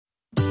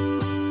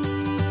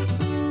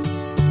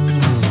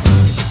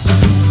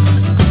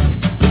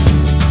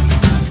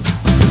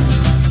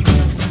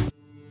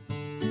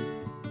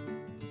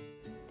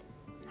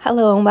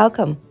Hello and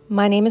welcome.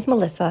 My name is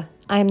Melissa.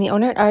 I am the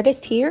owner and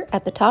artist here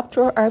at the Top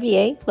Drawer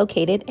RVA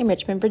located in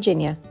Richmond,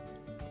 Virginia.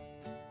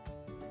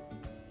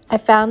 I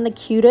found the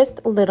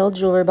cutest little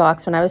jewelry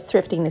box when I was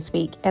thrifting this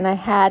week and I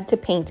had to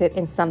paint it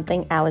in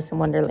something Alice in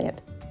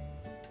Wonderland.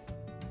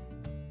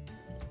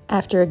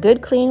 After a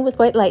good clean with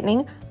white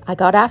lightning, I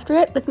got after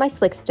it with my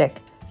slick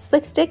stick.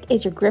 Slick stick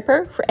is your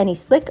gripper for any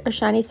slick or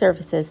shiny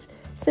surfaces.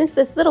 Since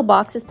this little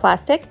box is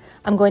plastic,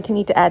 I'm going to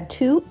need to add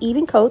 2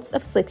 even coats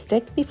of slick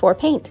stick before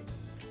paint.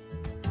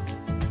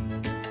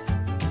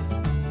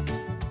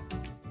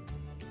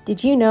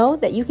 Did you know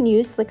that you can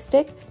use slick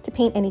stick to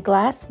paint any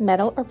glass,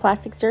 metal, or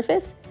plastic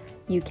surface?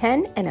 You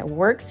can, and it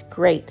works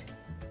great.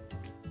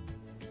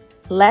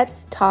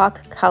 Let's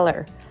talk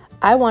color.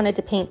 I wanted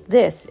to paint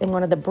this in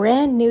one of the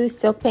brand new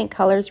silk paint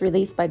colors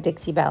released by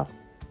Dixie Belle.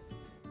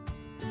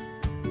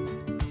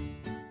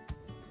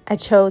 I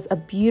chose a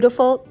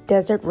beautiful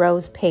desert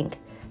rose pink.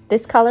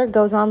 This color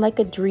goes on like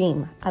a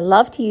dream. I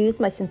love to use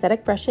my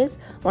synthetic brushes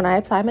when I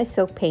apply my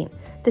silk paint.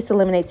 This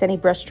eliminates any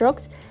brush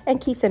strokes and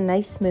keeps a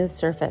nice smooth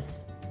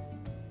surface.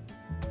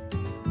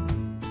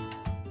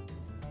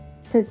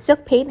 Since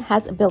silk paint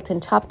has a built-in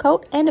top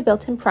coat and a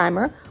built-in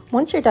primer,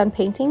 once you're done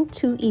painting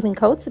 2 even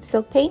coats of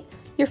silk paint,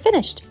 you're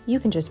finished. You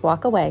can just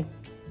walk away.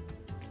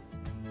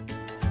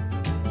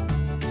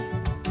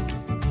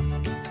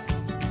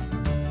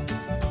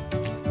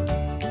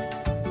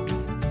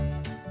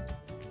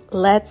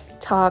 Let's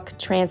talk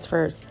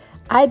transfers.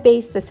 I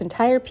based this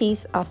entire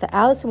piece off the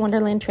Alice in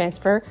Wonderland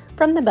transfer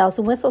from the Bells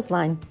and Whistles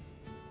line.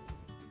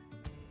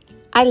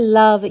 I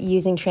love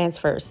using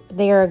transfers.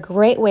 They are a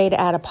great way to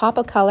add a pop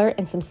of color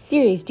and some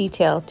serious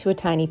detail to a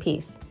tiny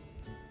piece.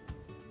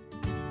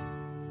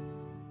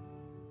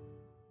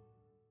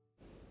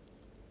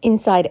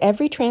 Inside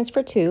every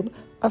transfer tube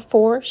are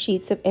 4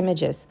 sheets of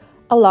images,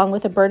 along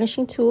with a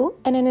burnishing tool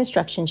and an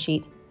instruction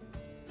sheet.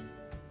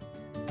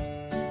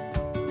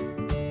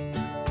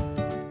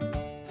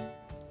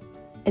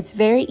 It's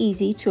very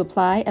easy to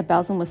apply a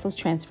Bells and Whistles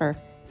transfer.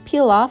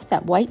 Peel off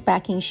that white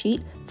backing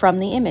sheet from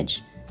the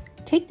image.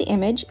 Take the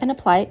image and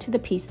apply it to the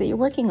piece that you're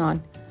working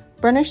on.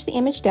 Burnish the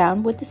image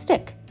down with the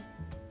stick.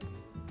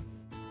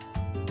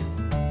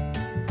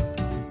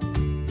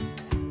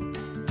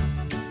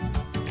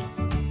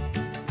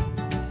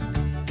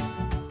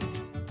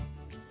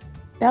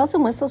 Bells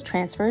and Whistles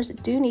transfers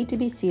do need to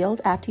be sealed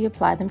after you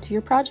apply them to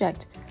your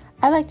project.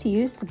 I like to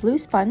use the blue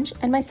sponge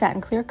and my satin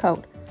clear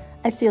coat.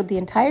 I sealed the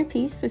entire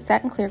piece with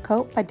satin clear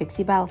coat by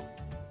Dixie Belle.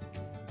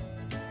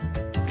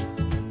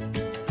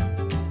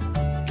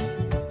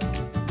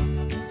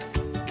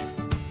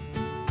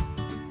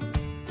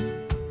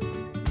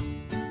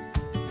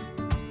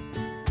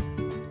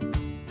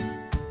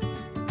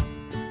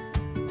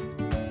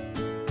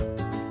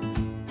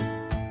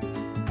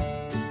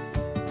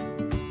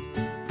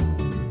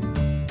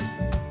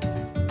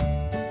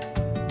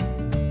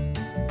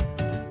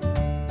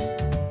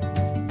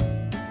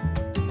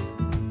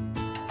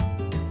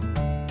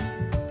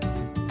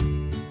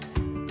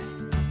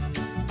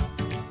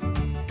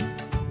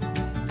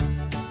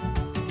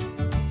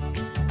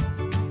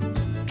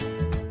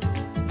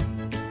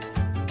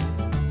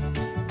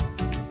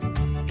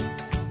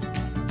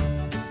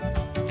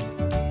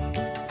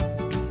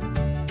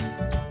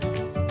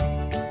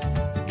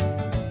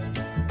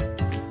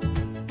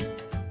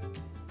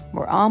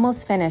 We're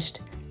almost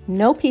finished.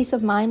 No piece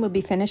of mine would be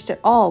finished at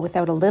all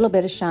without a little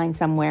bit of shine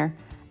somewhere.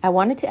 I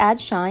wanted to add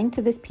shine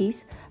to this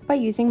piece by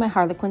using my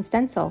Harlequin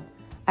stencil.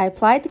 I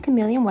applied the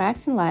chameleon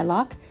wax and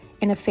lilac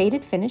in a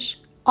faded finish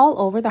all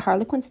over the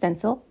Harlequin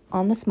stencil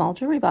on the small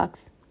jewelry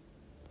box.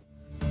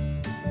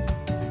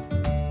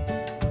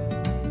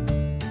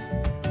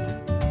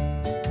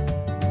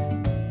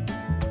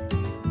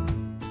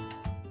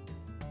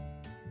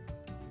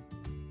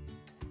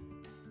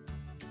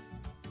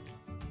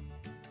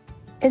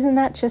 Isn't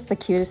that just the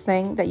cutest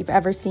thing that you've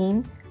ever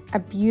seen? A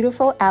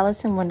beautiful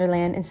Alice in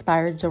Wonderland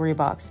inspired jewelry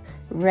box,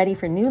 ready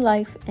for new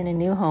life in a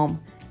new home.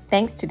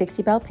 Thanks to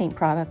Dixie Belle Paint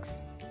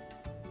Products.